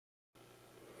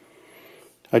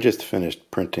I just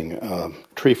finished printing a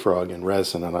tree frog in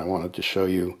resin, and I wanted to show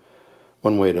you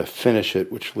one way to finish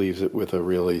it, which leaves it with a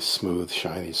really smooth,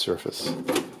 shiny surface.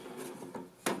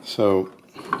 So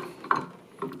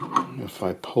if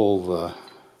I pull the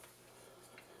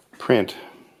print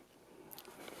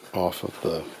off of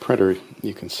the printer,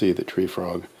 you can see the tree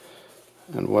frog.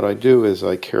 And what I do is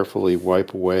I carefully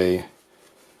wipe away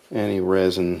any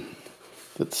resin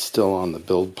that's still on the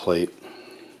build plate,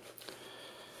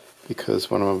 because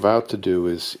what I'm about to do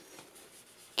is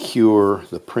cure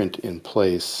the print in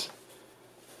place,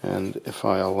 and if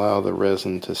I allow the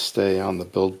resin to stay on the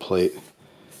build plate,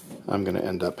 I'm going to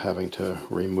end up having to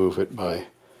remove it by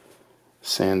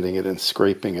sanding it and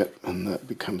scraping it, and that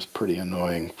becomes pretty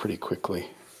annoying pretty quickly.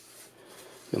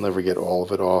 You'll never get all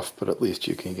of it off, but at least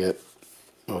you can get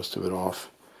most of it off.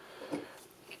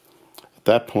 At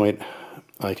that point,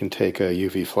 I can take a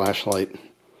UV flashlight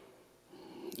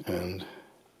and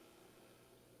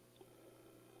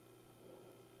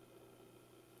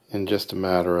in just a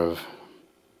matter of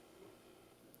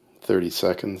 30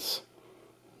 seconds,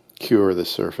 cure the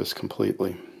surface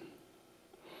completely.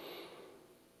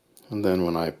 And then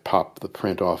when I pop the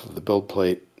print off of the build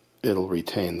plate, it'll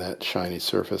retain that shiny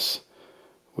surface,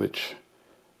 which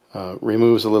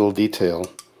removes a little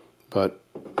detail, but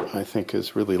I think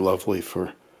is really lovely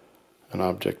for an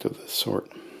object of this sort.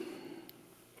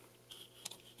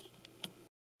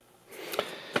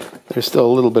 There's still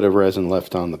a little bit of resin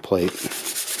left on the plate,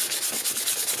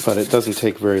 but it doesn't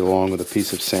take very long with a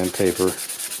piece of sandpaper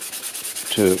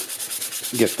to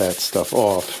get that stuff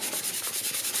off.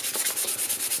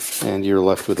 And you're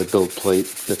left with a build plate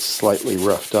that's slightly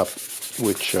roughed up,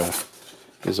 which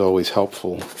is always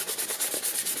helpful.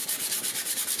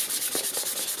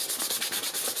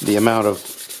 The amount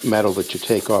of metal that you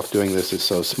take off doing this is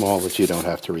so small that you don't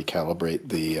have to recalibrate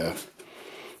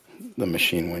the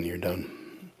machine when you're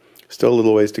done. Still a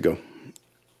little ways to go.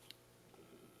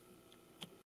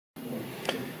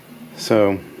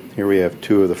 So here we have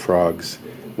two of the frogs.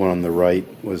 One on the right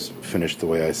was finished the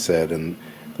way I said, and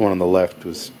the one on the left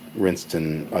was rinsed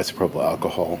in isopropyl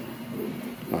alcohol.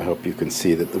 I hope you can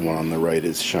see that the one on the right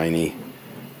is shiny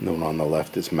and the one on the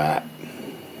left is matte,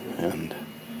 and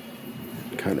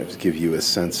kind of give you a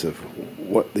sense of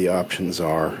what the options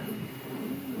are